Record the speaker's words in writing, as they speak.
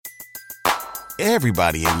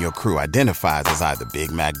Everybody in your crew identifies as either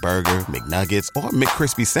Big Mac Burger, McNuggets, or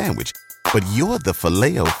McCrispy Sandwich. But you're the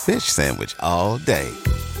Filet-O-Fish Sandwich all day.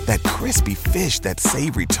 That crispy fish, that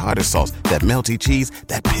savory tartar sauce, that melty cheese,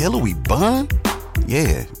 that pillowy bun.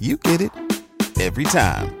 Yeah, you get it. Every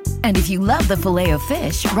time. And if you love the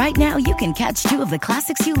Filet-O-Fish, right now you can catch two of the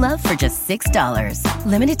classics you love for just $6.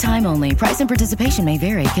 Limited time only. Price and participation may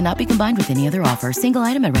vary. Cannot be combined with any other offer. Single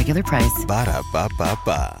item at regular price.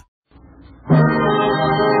 Ba-da-ba-ba-ba. And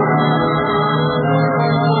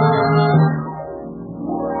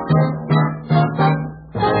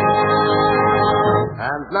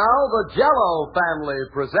now the Jell-O family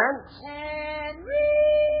presents...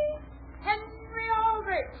 Henry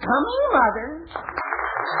Aldrich. Come in, Mother.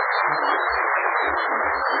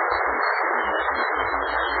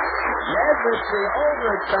 Yes, it's the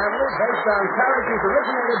Aldrich family, based on characters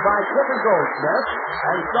originated by Clifford Goldsmith,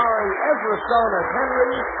 and starring Ezra Stone as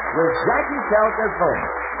Henry, with Jackie Kelk as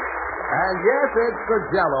Homer. And yes, it's the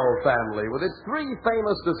Jell-O family, with its three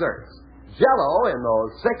famous desserts. Jell-O in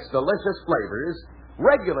those 6 delicious flavors,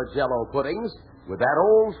 regular Jell-O puddings with that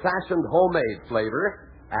old-fashioned homemade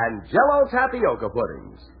flavor, and Jell-O tapioca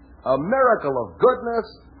puddings. A miracle of goodness,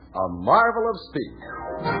 a marvel of speed.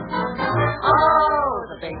 Oh,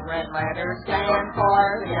 the big red letters stand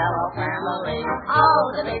for the Jell-O family.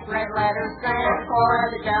 Oh, the big red letters stand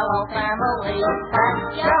for the Jell-O family.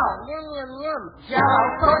 That's Jell-O, yum, yum, yum. Jell-O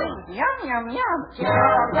pudding, yum, yum, yum.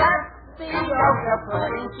 Jell-O tapioca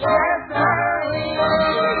pudding, yes, sirree.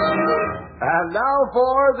 And now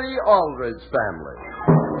for the Aldrich family.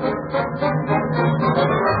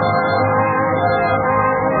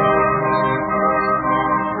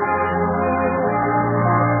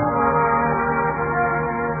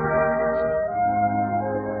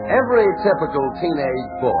 Every typical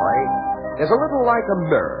teenage boy is a little like a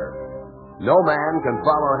mirror. No man can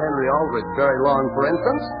follow Henry Aldrich very long, for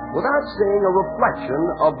instance, without seeing a reflection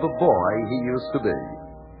of the boy he used to be.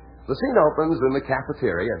 The scene opens in the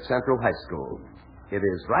cafeteria at Central High School. It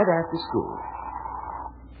is right after school.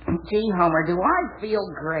 Gee, Homer, do I feel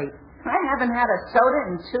great. I haven't had a soda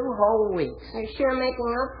in 2 whole weeks. You're sure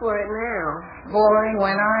making up for it now. Boy,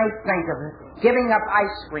 when I think of it. Giving up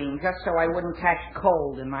ice cream just so I wouldn't catch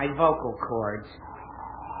cold in my vocal cords.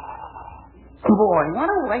 Boy, what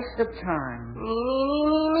a waste of time.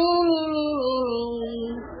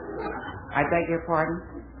 I beg your pardon?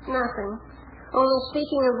 Nothing. Only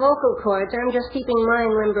speaking of vocal cords, I'm just keeping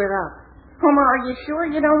mine limbered up. Homer, are you sure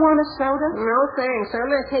you don't want a soda? No, thanks. I'm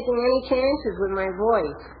not taking any chances with my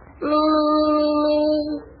voice. Boy,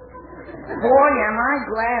 am I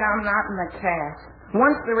glad I'm not in the cast.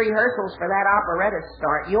 Once the rehearsals for that operetta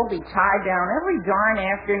start, you'll be tied down every darn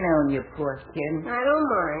afternoon, you poor kid. I don't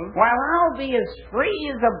mind. While I'll be as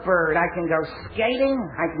free as a bird. I can go skating,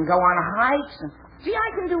 I can go on hikes, and see, I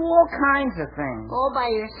can do all kinds of things. All by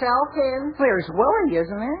yourself, Tim? There's Willie,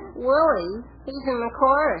 isn't there? Willie? He's in the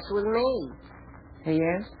chorus with me. He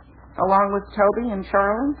is? Along with Toby and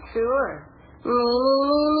Charlie? Sure.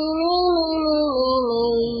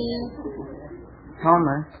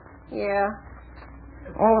 Homer. Yeah?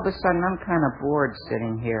 All of a sudden, I'm kind of bored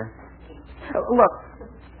sitting here. Look,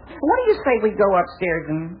 what do you say we go upstairs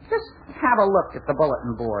and just have a look at the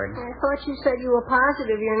bulletin board? I thought you said you were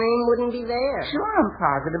positive your name wouldn't be there. Sure, I'm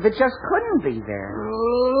positive. It just couldn't be there.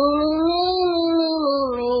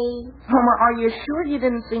 Homer, are you sure you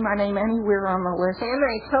didn't see my name anywhere on the list? Tim,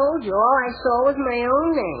 I told you. All I saw was my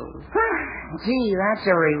own name. Gee, that's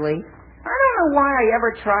a relief. I don't know why I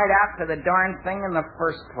ever tried out for the darn thing in the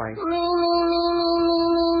first place.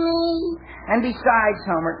 And besides,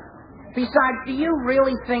 Homer, do you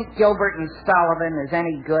really think Gilbert and Sullivan is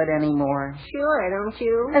any good anymore? Sure, don't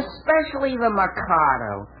you? Especially the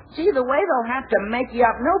Mikado. Gee, the way they'll have to make you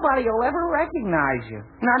up, nobody will ever recognize you.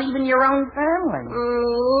 Not even your own family.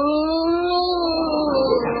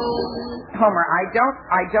 Homer, I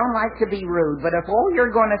don't like to be rude, but if all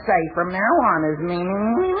you're going to say from now on is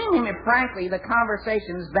frankly, the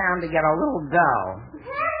conversation's bound to get a little dull.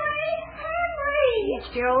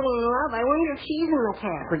 It's Geraldine Love. I wonder if she's in the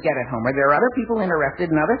cast. Forget it, Homer. There are other people interested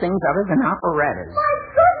in other things other than operettas. My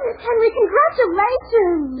goodness, Henry,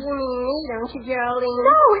 congratulations. You mean me, don't you, Geraldine?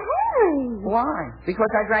 No, Henry. Why? Because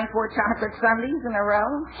I drank 4 chocolate sundaes in a row?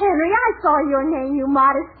 Henry, I saw your name, you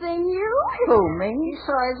modest thing, you. Who, me? You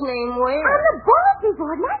saw his name where? On the bulletin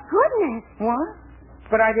board, my goodness. What?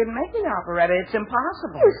 But I didn't make the operetta. It's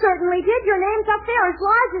impossible. You certainly did. Your name's up there as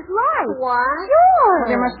large as life. What? Sure.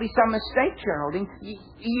 There must be some mistake, Geraldine.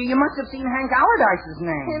 You must have seen Hank Allardyce's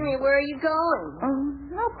name. Henry, where are you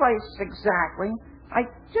going? No place exactly. I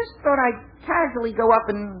just thought I'd casually go up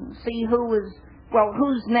and see who was Well,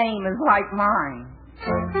 whose name is like mine?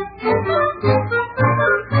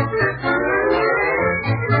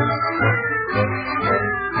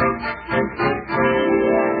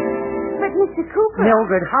 But, Mr. Cooper...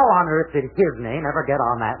 Mildred, how on earth did his name ever get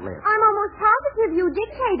on that list? I'm almost positive you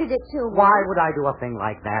dictated it to me. Why would I do a thing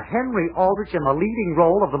like that? Henry Aldrich in the leading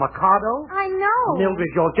role of the Mikado? I know.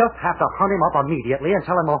 Mildred, you'll just have to hunt him up immediately and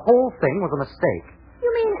tell him the whole thing was a mistake.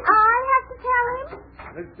 You mean I have to tell him?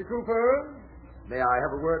 Mr. Cooper, may I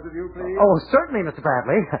have a word with you, please? Oh, certainly, Mr.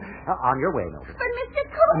 Bradley. On your way, Mildred. But, Mr.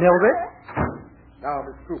 Cooper... Mildred? Now,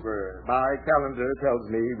 Mr. Cooper, my calendar tells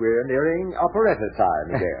me we're nearing operetta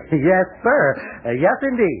time again. Yes, sir. Yes,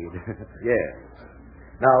 indeed. Yes.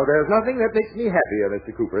 Now, there's nothing that makes me happier,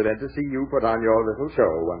 Mr. Cooper, than to see you put on your little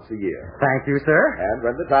show once a year. Thank you, sir. And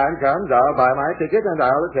when the time comes, I'll buy my ticket and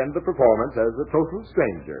I'll attend the performance as a total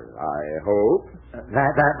stranger, I hope.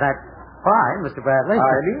 That's fine, Mr. Bradley.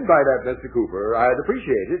 I mean by that, Mr. Cooper, I'd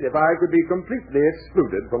appreciate it if I could be completely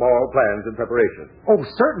excluded from all plans and preparations. Oh,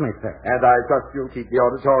 certainly, sir. And I trust you'll keep the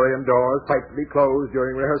auditorium doors tightly closed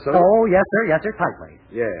during rehearsal? Oh, yes, sir. Yes, sir, tightly.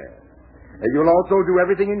 Yes. You'll also do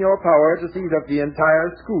everything in your power to see that the entire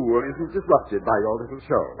school isn't disrupted by your little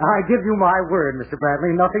show. I give you my word, Mr.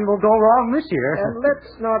 Bradley. Nothing will go wrong this year. And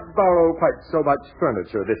let's not borrow quite so much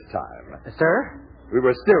furniture this time. Sir? We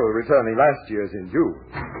were still returning last year's in June.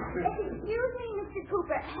 Excuse me, Mr.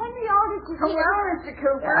 Cooper. Henry Aldrich is Hello, here. Mr.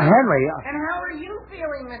 Cooper. Henry. And how are you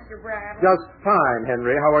feeling, Mr. Bradley? Just fine,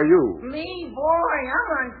 Henry. How are you? Me, boy, I'm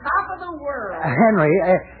on top of the world. Henry,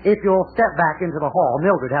 if you'll step back into the hall,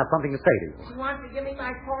 Mildred has something to say to you. You want to give me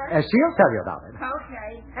my part? She'll tell you about it.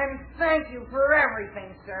 Okay. And thank you for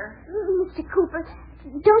everything, sir. Mr. Cooper,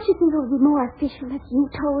 don't you think it would be more official if you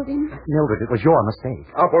told him? Mildred, it was your mistake.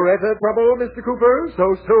 Operetta trouble, Mr. Cooper? So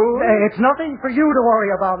soon? It's nothing for you to worry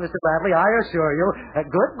about, Mr. Bradley, I assure you.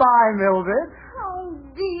 Goodbye, Mildred. Oh,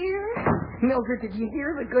 dear. Mildred, did you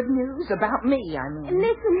hear the good news? About me, I mean.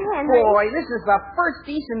 Listen, Henry. Boy, this is the first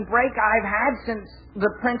decent break I've had since The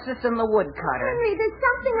Princess and the Woodcutter. Henry, there's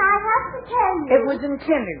something I have to tell you. It was in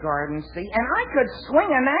kindergarten, see, and I could swing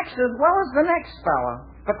an axe as well as the next fellow.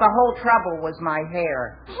 But the whole trouble was my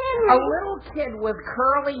hair. Henry. A little kid with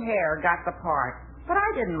curly hair got the part. But I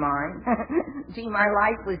didn't mind. Gee, my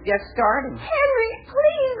life was just starting. Henry,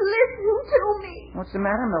 please listen to me. What's the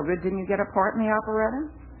matter, Mildred? Didn't you get a part in the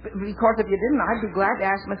operetta? Because if you didn't, I'd be glad to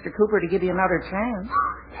ask Mr. Cooper to give you another chance.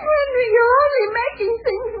 Henry, you're only making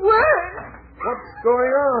things worse. What's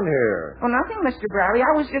going on here? Oh, nothing, Mr. Bradley.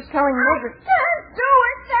 I was just telling Mildred. Can't do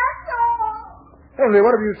it, that's all. Henry,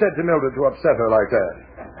 what have you said to Mildred to upset her like that?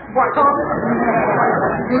 What?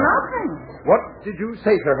 Nothing. What did you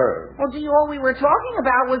say to her? Well, gee, all we were talking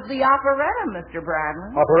about was the operetta, Mr.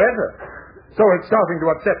 Bradley. Operetta? So it's starting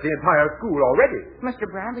to upset the entire school already. Mr.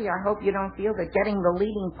 Bradley, I hope you don't feel that getting the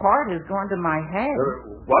leading part has gone to my head.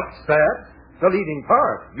 What's that? The leading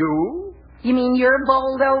part? You? You mean you're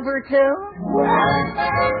bowled over, too?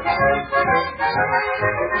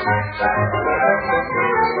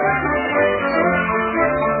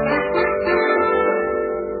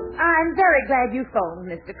 I'm very glad you phoned,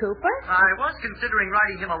 Mr. Cooper. I was considering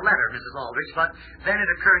writing him a letter, Mrs. Aldrich, but then it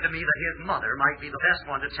occurred to me that his mother might be the best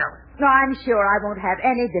one to tell him. No, I'm sure I won't have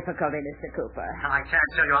any difficulty, Mr. Cooper. I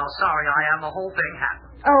can't tell you how sorry I am the whole thing happened.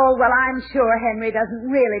 Oh, well, I'm sure Henry doesn't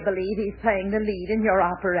really believe he's playing the lead in your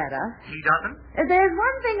operetta. He doesn't? There's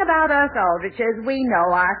one thing about us Aldriches. We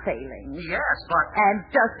know our failings. Yes, but... And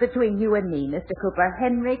just between you and me, Mr. Cooper,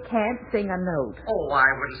 Henry can't sing a note. Oh, I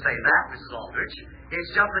wouldn't say that, Mrs. Aldrich.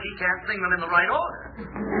 It's just that he can't sing them in the right order.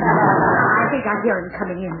 I think I hear him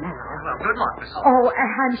coming in now. Well, good luck, Mrs. Aldrich. Oh,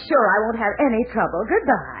 I'm sure I won't have any trouble.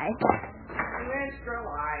 Goodbye. Minstrel,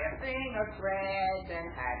 I sing of threads and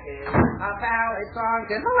hatches, a ballad song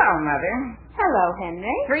to... Hello, Mother. Hello,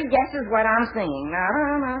 Henry. Three guesses what I'm singing.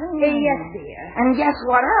 Yes, dear. And guess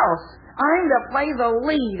what else? I'm to play the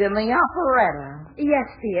lead in the operetta. Yes,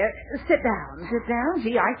 dear. Sit down. Sit down?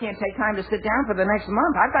 Gee, I can't take time to sit down for the next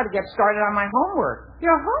month. I've got to get started on my homework.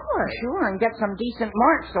 Your homework? Sure, and get some decent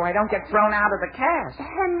marks so I don't get thrown out of the cast.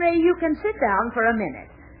 Henry, you can sit down for a minute.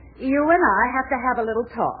 You and I have to have a little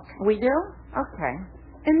talk. We do? Okay.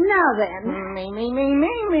 And now then. Me.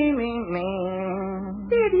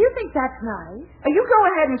 Dear, do you think that's nice? You go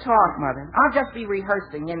ahead and talk, Mother. I'll just be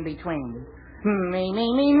rehearsing in between. Me.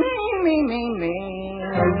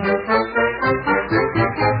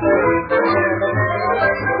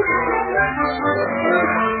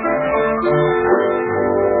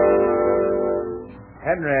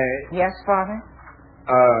 Henry. Yes, Father?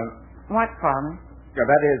 What, Father?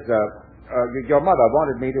 That is, your mother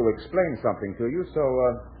wanted me to explain something to you, so,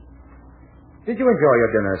 Did you enjoy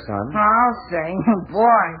your dinner, son? I'll say,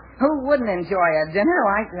 boy, who wouldn't enjoy a dinner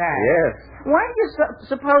like that? Yes. Why do you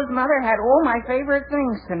suppose Mother had all my favorite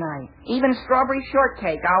things tonight? Even strawberry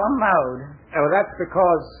shortcake a la mode. Oh, that's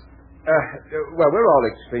because, well, we're all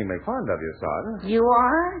extremely fond of you, son. You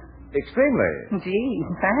are? Extremely. Gee,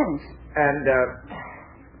 thanks. And,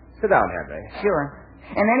 sit down, Henry. Sure.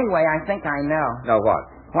 And anyway, I think I know. Know what?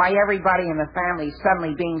 Why everybody in the family's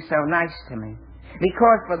suddenly being so nice to me.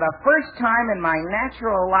 Because for the first time in my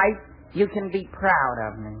natural life, you can be proud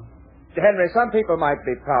of me. Henry, some people might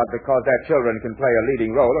be proud because their children can play a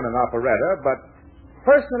leading role in an operetta, but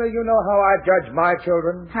personally, you know how I judge my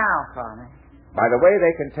children? How, Father? By the way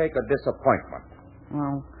they can take a disappointment.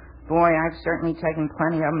 Well, boy, I've certainly taken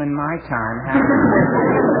plenty of them in my time, haven't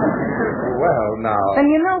I? Well, now... And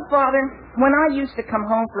you know, Father, when I used to come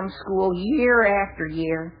home from school year after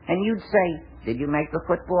year, and you'd say, did you make the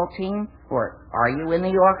football team? Or are you in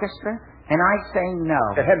the orchestra? And I'd say no.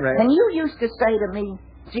 Henry. And you used to say to me,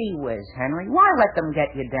 gee whiz, Henry, why let them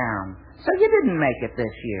get you down? So you didn't make it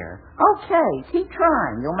this year. Okay, keep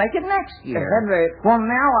trying. You'll make it next year. Henry. Well,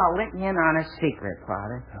 now I'll let you in on a secret,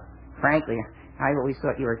 Father. Frankly, I always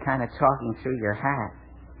thought you were kind of talking through your hat.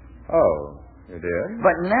 Oh, you did?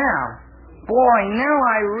 But now, boy, now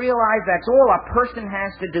I realize that's all a person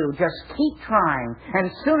has to do. Just keep trying.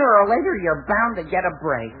 And sooner or later, you're bound to get a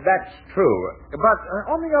break. That's true. But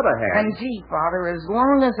on the other hand... And gee, Father, as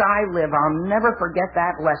long as I live, I'll never forget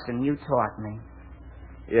that lesson you taught me.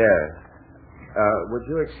 Yes. Would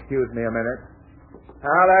you excuse me a minute?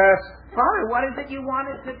 Alice! Father, what is it you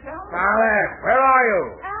wanted to tell me? Alice, where are you?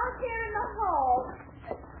 Out here in the hall.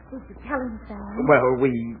 Did you tell him, Sam? Well,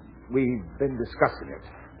 we've been discussing it.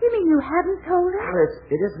 You mean you haven't told him? Alice,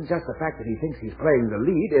 it isn't just the fact that he thinks he's playing the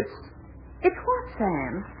lead, it's... It's what,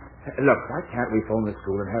 Sam? Look, why can't we phone the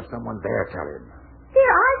school and have someone there tell him? Dear,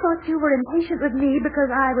 I thought you were impatient with me because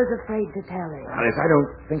I was afraid to tell him. Alice, I don't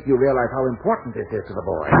think you realize how important this is to the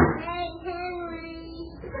boy. Hey, Henry.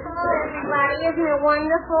 Oh, everybody, isn't it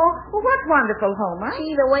wonderful? Well, what's wonderful, Homer?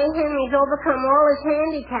 See, the way Henry's overcome all his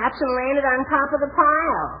handicaps and landed on top of the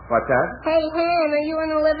pile. What's that? Hey, Hen, are you in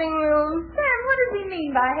the living room? Sam, what does he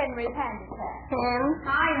mean by Henry's handicap? Hen?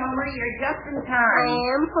 Hi, Homer. You're just in I time.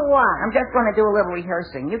 am for what? I'm just going to do a little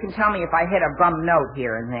rehearsing. You can tell me if I hit a bum note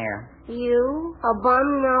here and there. You? A bum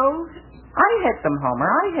nose? I hit them, Homer.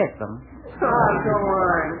 I hit them. Oh, go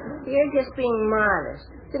on. You're just being modest.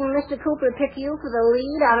 Didn't Mr. Cooper pick you for the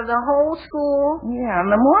lead out of the whole school? Yeah, and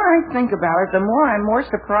the more I think about it, the more I'm more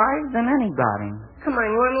surprised than anybody. Come on,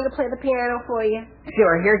 you want me to play the piano for you?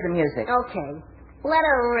 Sure, here's the music. Okay. Let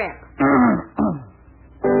her rip.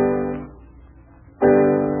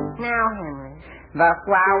 Now, Henry. The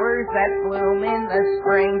flowers that bloom in the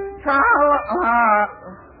spring.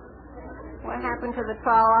 What happened to the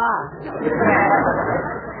tra-la?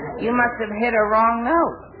 You must have hit a wrong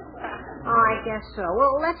note. Oh, I guess so.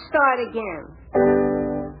 Well, let's start again.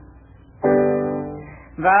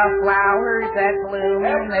 The flowers that bloom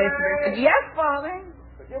in the spring. Yes, Father?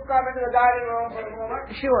 Could you come into the dining room for a moment?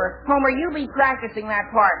 Sure. Homer, you be practicing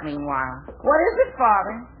that part meanwhile. What is it,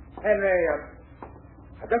 Father? Henry,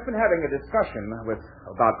 I've just been having a discussion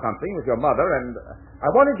about something with your mother, and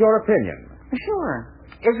I wanted your opinion. Sure.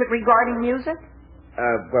 Is it regarding music?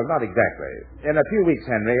 Well, not exactly. In a few weeks,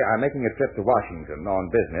 Henry, I'm making a trip to Washington on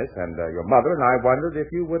business, and your mother and I wondered if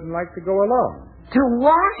you wouldn't like to go along. To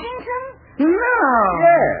Washington? No.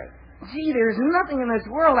 Yes. Gee, there's nothing in this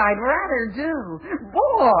world I'd rather do.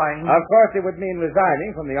 Boy. Of course, it would mean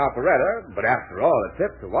resigning from the operetta, but after all, a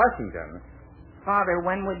trip to Washington. Father,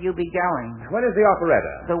 when would you be going? When is the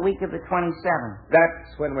operetta? The week of the 27th.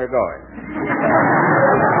 That's when we're going.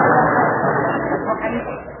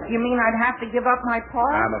 You mean I'd have to give up my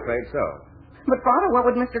part? I'm afraid so. But, Father, what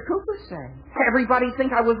would Mr. Cooper say? Everybody'd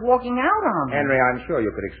think I was walking out on him. Henry, I'm sure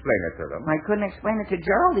you could explain it to them. I couldn't explain it to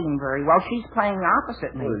Geraldine very well. She's playing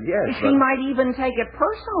opposite me. Well, yes, She might even take it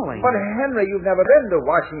personally. But, Henry, you've never been to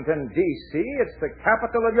Washington, D.C. It's the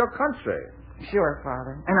capital of your country. Sure,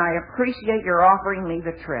 Father. And I appreciate your offering me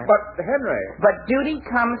the trip. But, Henry... But duty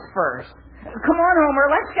comes first. Come on,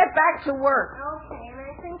 Homer. Let's get back to work. Okay, and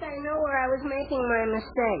I think I know where I was making my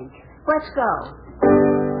mistake. Let's go.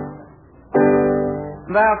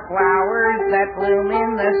 The flowers that bloom in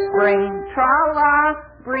the spring, tra-la,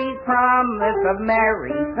 breathe promise of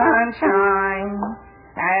merry sunshine.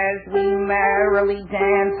 As we merrily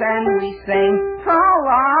dance and we sing,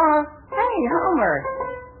 tra-la. Hey, Homer.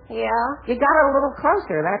 Yeah? You got a little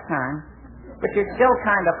closer that time. But you're still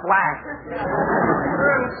kind of flat.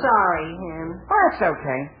 I'm sorry, Hen. Oh, that's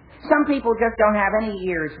okay. Some people just don't have any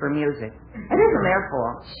ears for music. It isn't their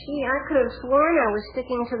fault. Gee, I could have sworn I was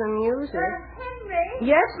sticking to the music.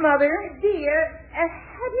 Henry? Yes, Mother? Dear,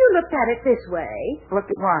 have you looked at it this way? Look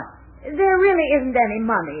at what? There really isn't any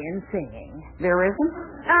money in singing. There isn't?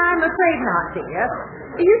 I'm afraid not, dear.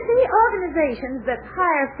 You see, organizations that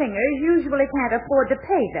hire singers usually can't afford to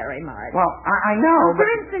pay very much. Well, I know, For but...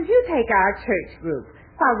 instance, you take our church group.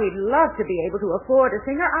 While we'd love to be able to afford a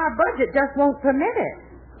singer, our budget just won't permit it.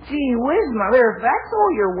 Gee whiz, Mother, if that's all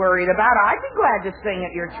you're worried about, I'd be glad to sing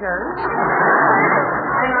at your church.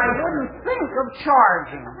 And I wouldn't think of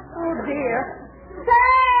charging. Oh, dear.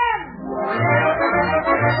 Sam!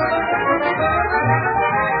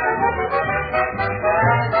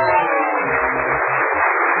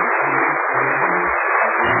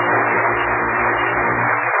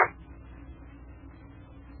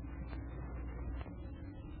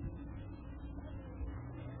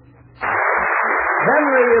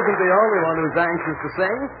 Henry isn't the only one who's anxious to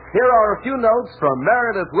sing. Here are a few notes from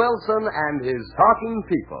Meredith Wilson and his talking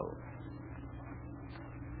people.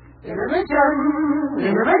 Intermission.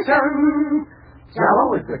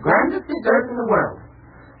 Jello is the grandest dessert in the world.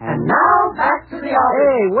 And now back to the Aldrich.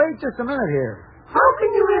 Hey, wait just a minute here. How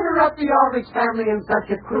can you interrupt the Aldrich family in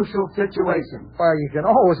such a crucial situation? Well, you can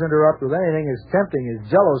always interrupt with anything as tempting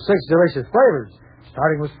as Jello's 6 delicious flavors.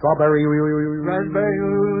 Starting with strawberry,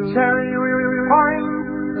 Raspberry, cherry,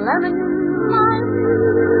 orange, lemon, lime.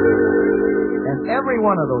 and every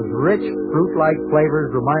one of those rich, fruit-like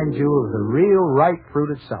flavors reminds you of the real ripe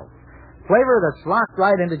fruit itself. Flavor that's locked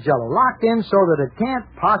right into Jello, locked in so that it can't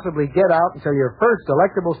possibly get out until your first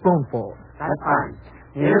delectable spoonful. That's fine.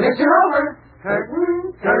 Intermission over.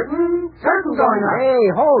 Curtain going on. Hey,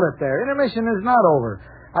 hold it there. Intermission is not over.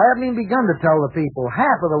 I haven't even begun to tell the people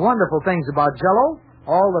half of the wonderful things about Jello,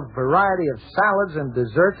 all the variety of salads and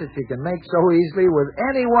desserts that you can make so easily with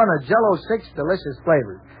any one of Jello's 6 delicious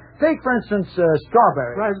flavors. Take, for instance,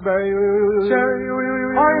 strawberry. Raspberry, Cherry.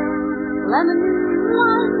 orange, lemon,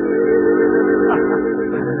 lime.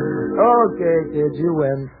 Okay, kids, you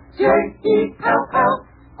win. J-E-L-L.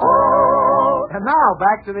 Oh. And now,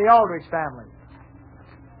 back to the Aldrich family.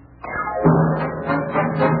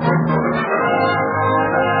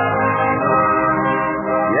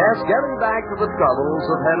 Yes, getting back to the troubles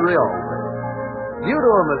of Henry Aldrich. Due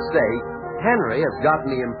to a mistake, Henry has gotten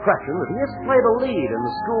the impression that he has played a lead in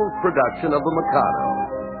the school's production of The Mikado.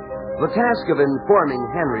 The task of informing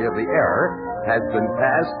Henry of the error has been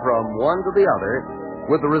passed from one to the other,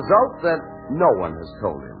 with the result that no one has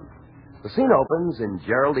told him. The scene opens in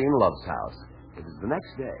Geraldine Love's house. It is the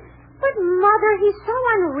next day. But, Mother, he's so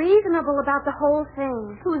unreasonable about the whole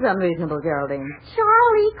thing. Who's unreasonable, Geraldine?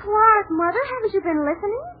 Charlie Clark, Mother, haven't you been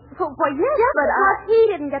listening? Well, yes, Just but because he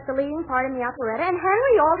didn't get the leading part in the operetta, and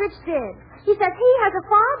Henry Aldrich did. He says he has a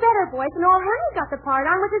far better voice, and all Henry got the part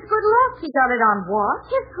on was his good looks. He got it on what?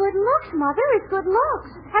 His good looks, Mother, his good looks.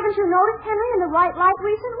 Haven't you noticed Henry in the right light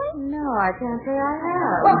recently? No, I can't say I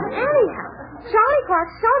have. Well, anyhow, Charlie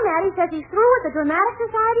Clark's so mad he says he's through with the Dramatic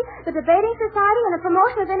Society, the Debating Society, and the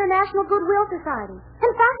promotion of International Goodwill Society.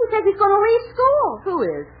 In fact, he says he's going to leave school. Who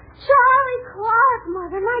is? Charlie Clark,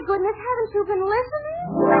 Mother. My goodness, haven't you been listening?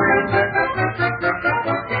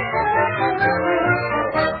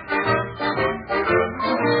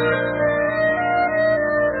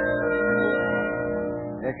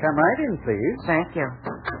 Come right in, please. Thank you.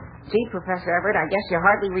 Gee, Professor Everett, I guess you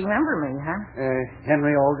hardly remember me, huh?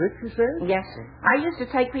 Henry Aldrich, you said? Yes, sir. I used to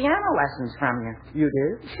take piano lessons from you. You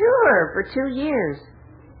did? Sure, for 2 years.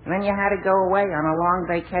 And then you had to go away on a long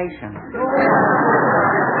vacation.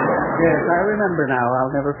 Yes, I remember now.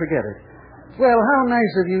 I'll never forget it. Well, how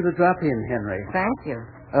nice of you to drop in, Henry. Thank you.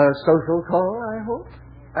 A social call, I hope?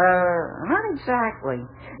 Not exactly.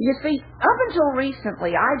 You see, up until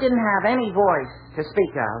recently, I didn't have any voice to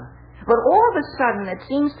speak of. But all of a sudden, it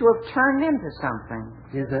seems to have turned into something.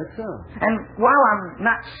 Is that so? And while I'm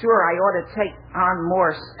not sure I ought to take on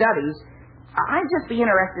more studies, I'd just be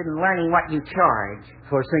interested in learning what you charge.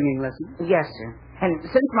 For singing lessons? Yes, sir. And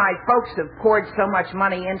since my folks have poured so much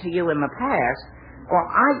money into you in the past, well,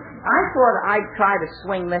 I thought I'd try to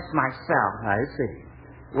swing this myself. I see.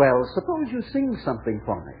 Well, suppose you sing something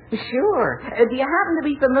for me. Sure. Do you happen to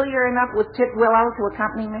be familiar enough with Titwillow to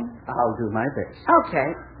accompany me? I'll do my best.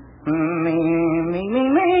 Okay. Me.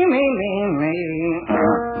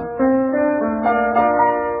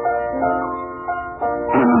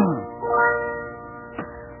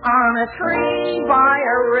 On a tree by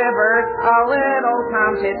a river, a little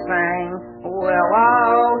tomtit sang,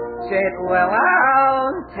 Willow,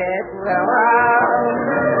 Titwillow, Titwillow.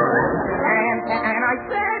 And I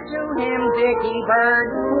said to him, Dickie Bird,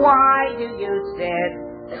 why do you sit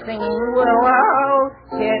Singing willow,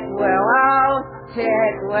 titwillow.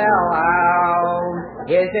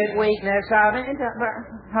 Is it weakness of it?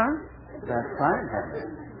 Huh? That's fine, Henry.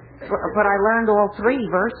 But I learned all 3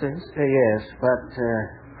 verses. Yes, but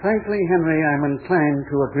frankly, Henry, I'm inclined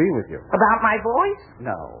to agree with you. About my voice?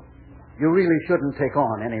 No. You really shouldn't take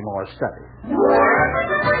on any more study.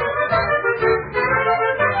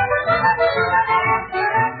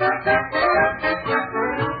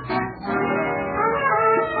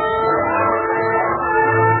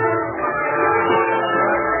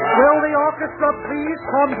 Will the orchestra please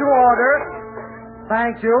come to order?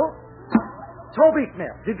 Thank you. Toby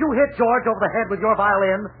Smith, did you hit George over the head with your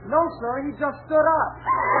violin? No, sir. He just stood up.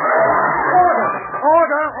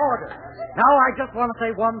 Order. Now, I just want to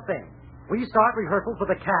say one thing. We start rehearsals with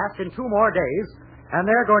the cast in 2 more days, and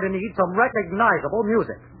they're going to need some recognizable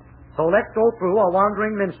music. So let's go through A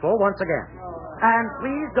Wandering Minstrel once again. And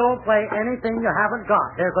please don't play anything you haven't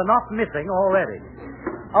got. There's enough missing already.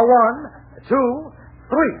 A 1, 2,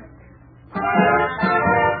 3.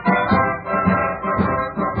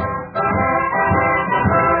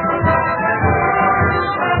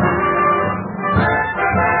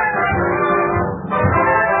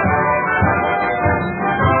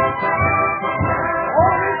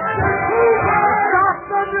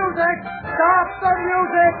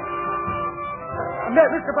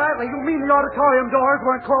 Mr. Bradley, you mean the auditorium doors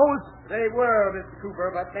weren't closed? They were, Mr.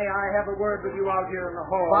 Cooper, but may I have a word with you out here in the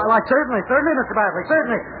hall? Well, certainly, Mr. Bradley,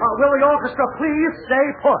 certainly. Will the orchestra please stay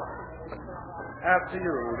put? After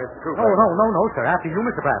you, Mr. Cooper. No, sir. After you,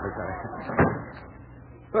 Mr. Bradley, sir.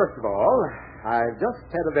 First of all, I've just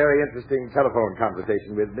had a very interesting telephone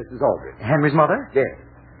conversation with Mrs. Aldrich. Henry's mother? Yes.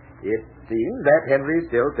 It seems that Henry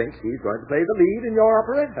still thinks he's going to play the lead in your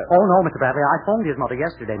operetta. Oh, no, Mr. Bradley. I phoned his mother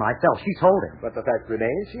yesterday myself. She told him. But the fact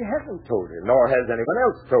remains she hasn't told him, nor has anyone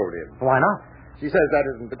else told him. Why not? She says that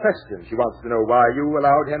isn't the question. She wants to know why you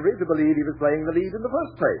allowed Henry to believe he was playing the lead in the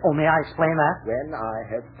first place. Oh, may I explain that? When I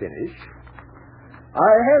have finished,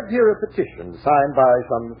 I have here a petition signed by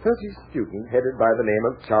some 30 students headed by the name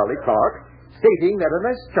of Charlie Clark, stating that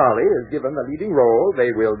unless Charlie is given a leading role,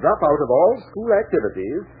 they will drop out of all school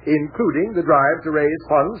activities, including the drive to raise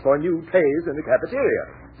funds for new plays in the cafeteria.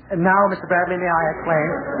 And now, Mr. Bradley, may I explain?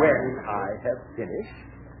 When I have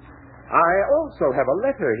finished, I also have a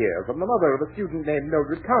letter here from the mother of a student named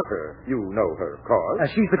Mildred Carter. You know her, of course.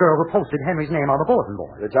 She's the girl who posted Henry's name on the bulletin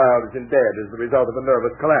board. The child is in bed as the result of a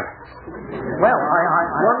nervous collapse. Well,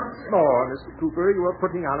 Once more, Mr. Cooper, you are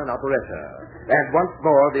putting on an operetta. And once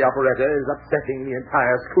more, the operetta is upsetting the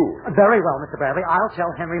entire school. Very well, Mr. Bradley. I'll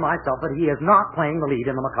tell Henry myself that he is not playing the lead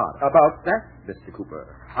in the Mikado. About that, Mr.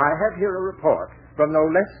 Cooper, I have here a report from no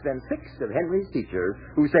less than 6 of Henry's teachers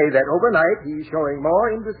who say that overnight he's showing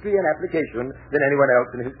more industry and application than anyone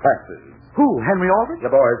else in his classes. Who, Henry Aldrich?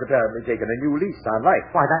 The boy's apparently taken a new lease on life.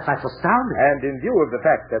 Why, that's astounding. And in view of the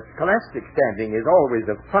fact that scholastic standing is always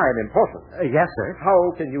of prime importance. Yes, sir. How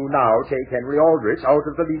can you now take Henry Aldrich out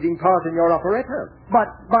of the leading part in your operetta? But,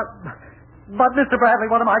 Mr. Bradley,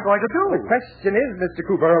 what am I going to do? The question is, Mr.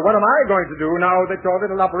 Cooper, what am I going to do now that your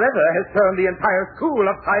little operetta has turned the entire school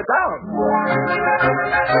upside down?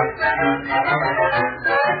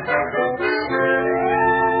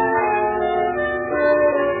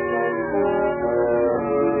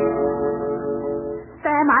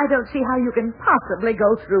 Sam, I don't see how you can possibly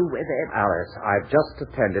go through with it. Alice, I've just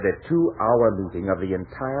attended a 2-hour meeting of the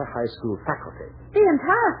entire high school faculty. The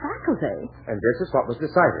entire faculty? And this is what was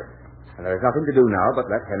decided. And there's nothing to do now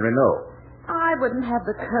but let Henry know. I wouldn't have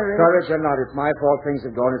the courage. Courage or not, it's my fault things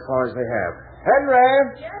have gone as far as they have.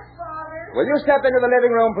 Henry! Yes, Father? Will you step into the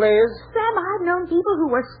living room, please? Sam, I've known people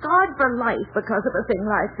who were scarred for life because of a thing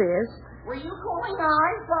like this. Were you calling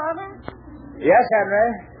eyes, Father? Yes, Henry.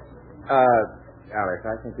 Alice,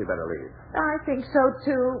 I think you better leave. I think so,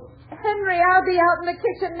 too. Henry, I'll be out in the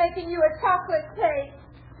kitchen making you a chocolate cake.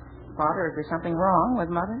 Father, is there something wrong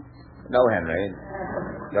with Mother? No, Henry.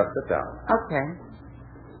 Just sit down. Okay.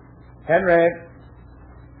 Henry,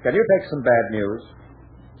 can you take some bad news?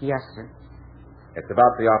 Yes, sir. It's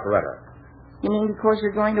about the operetta. You mean because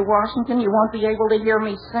you're going to Washington, you won't be able to hear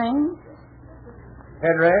me sing?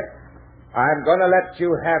 Henry, I'm going to let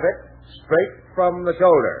you have it straight from the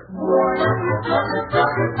shoulder.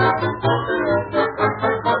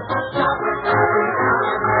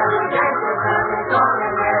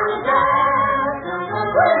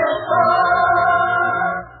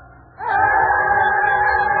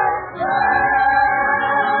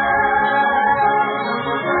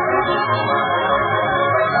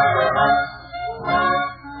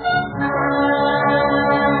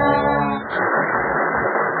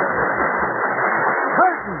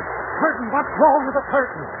 Close the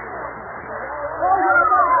curtain.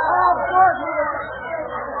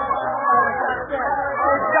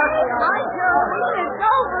 Hi, Geraldine. It's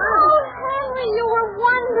over. Oh, Henry, you were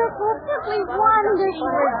wonderful. Simply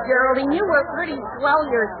wonderful. Geraldine, you were pretty swell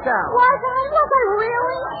yourself. Was I? Was I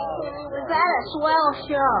really? Was that a swell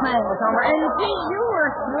show? Thanks, Homer. And gee, you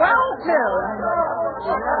were swell, too.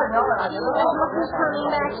 Who's coming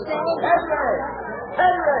backstage?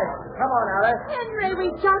 Henry! Come on, Alice. Henry, we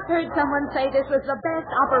just heard someone say this was the best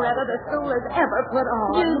operetta the school has ever put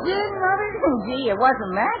on. You did, Mother? Gee, it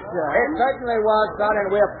wasn't that good. It certainly was, son, and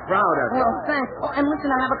we're proud of it. Well, thanks. Oh, and listen,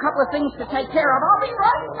 I have a couple of things to take care of. I'll be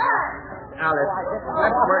right back. Alice,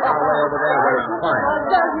 let's work our way over there where it's quiet.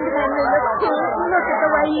 Doesn't Henry look cute? Look at the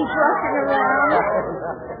way he's rushing around.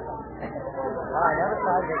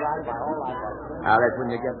 Alice, when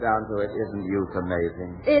you get down to it, isn't youth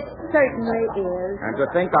amazing? It certainly is. And to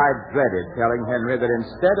think I dreaded telling Henry that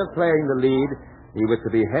instead of playing the lead, he was to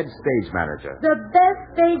be head stage manager. The best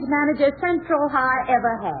stage manager Central High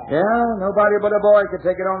ever had. Yeah, nobody but a boy could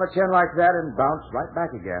take it on the chin like that and bounce right back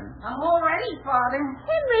again. I'm all ready, Father.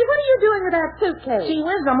 Henry, what are you doing with that suitcase? Gee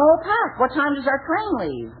whiz, I'm all packed. What time does our train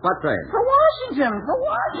leave? What train? For Washington. For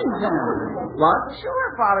Washington. What?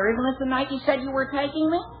 Sure, Father. Isn't this the night you said you were taking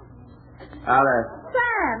me? Alice.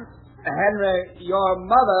 Sam. Henry, your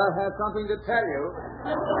mother has something to tell you.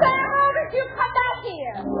 Sam, Aldrich, you come back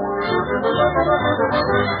here.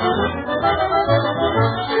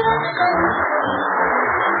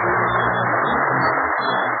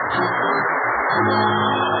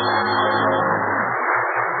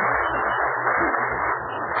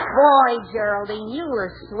 Boy, Geraldine, you were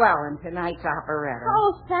swell in tonight's operetta.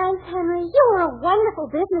 Oh, thanks, Henry. You were a wonderful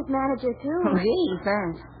business manager, too. Gee,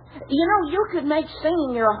 thanks. You know, you could make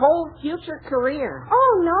singing your whole future career.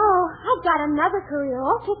 Oh, no. I've got another career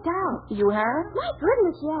all picked out. You have? My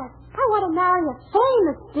goodness, yes. I want to marry a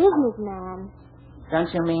famous businessman.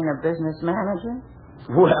 Don't you mean a business manager?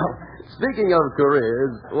 Well, speaking of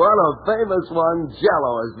careers, what a famous one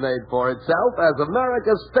Jell-O has made for itself as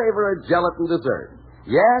America's favorite gelatin dessert.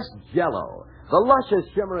 Yes, Jell-O, the luscious,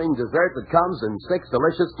 shimmering dessert that comes in 6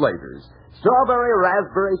 delicious flavors: strawberry,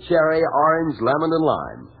 raspberry, cherry, orange, lemon, and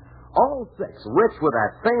lime. All 6 rich with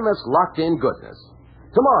that famous locked-in goodness.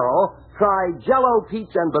 Tomorrow, try Jell-O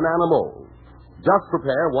peach and banana mold. Just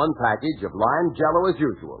prepare 1 package of lime Jell-O as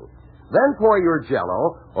usual. Then pour your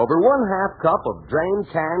Jell-O over 1/2 cup of drained,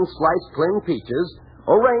 canned, sliced clean peaches,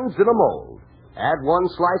 arranged in a mold. Add 1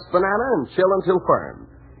 sliced banana and chill until firm.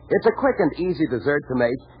 It's a quick and easy dessert to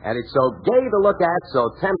make, and it's so gay to look at, so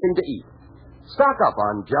tempting to eat. Stock up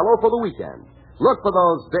on Jell-O for the weekend. Look for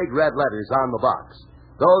those big red letters on the box.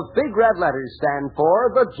 Those big red letters stand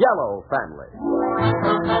for the Jell-O family.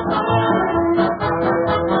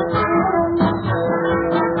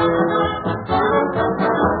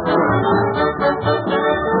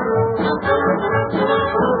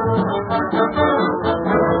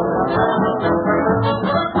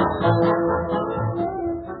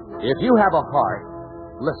 If you have a heart,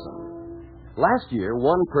 listen. Last year,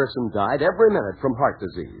 1 person died every minute from heart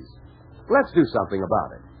disease. Let's do something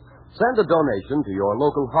about it. Send a donation to your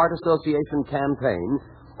local Heart Association campaign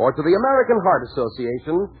or to the American Heart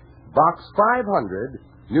Association, Box 500,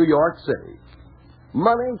 New York City.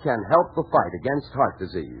 Money can help the fight against heart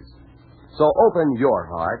disease. So open your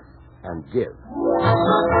heart and give.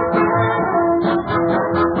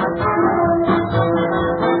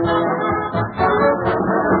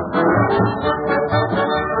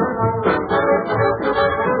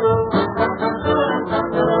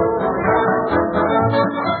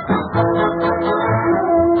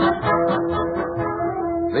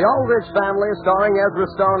 The Aldrich Family, starring Ezra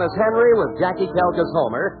Stone as Henry with Jackie Kelk as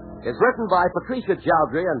Homer, is written by Patricia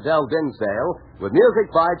Chowdhury and Del Dinsdale, with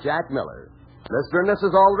music by Jack Miller. Mr. and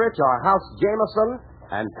Mrs. Aldrich are House Jameson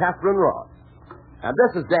and Catherine Roth. And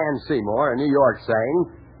this is Dan Seymour in New York saying,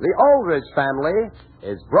 the Aldrich Family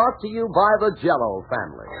is brought to you by the Jell-O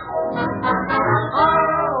family.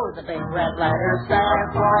 Oh, the big red letters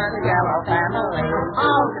stand for the Jell-O family.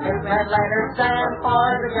 Oh, the big red letters stand for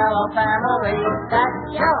the Jell-O family. That's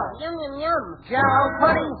Jell-O, yum, yum, yum. Jell-O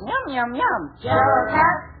puddings, yum, yum, yum. Jell-O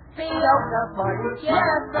tapioca pudding,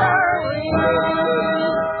 yes, sirree.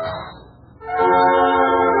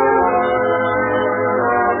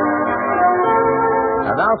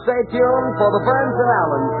 And now stay tuned for the Friends of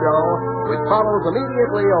Allen show, which follows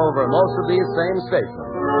immediately over most of these same stations.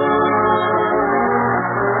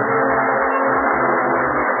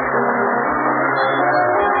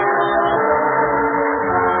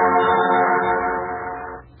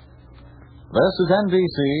 This is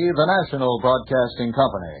NBC, the national broadcasting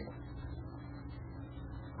company.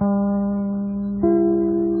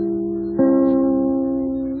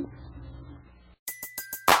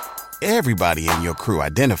 Everybody in your crew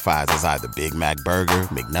identifies as either Big Mac Burger,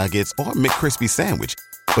 McNuggets, or McCrispy Sandwich.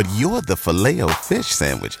 But you're the Filet-O-Fish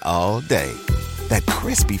Sandwich all day. That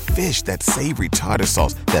crispy fish, that savory tartar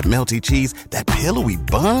sauce, that melty cheese, that pillowy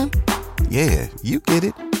bun. Yeah, you get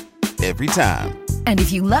it. Every time. And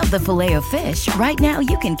if you love the Filet-O-Fish, right now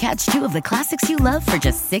you can catch two of the classics you love for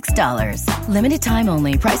just $6. Limited time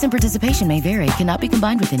only. Price and participation may vary. Cannot be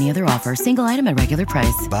combined with any other offer. Single item at regular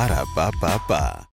price. Ba-da-ba-ba-ba.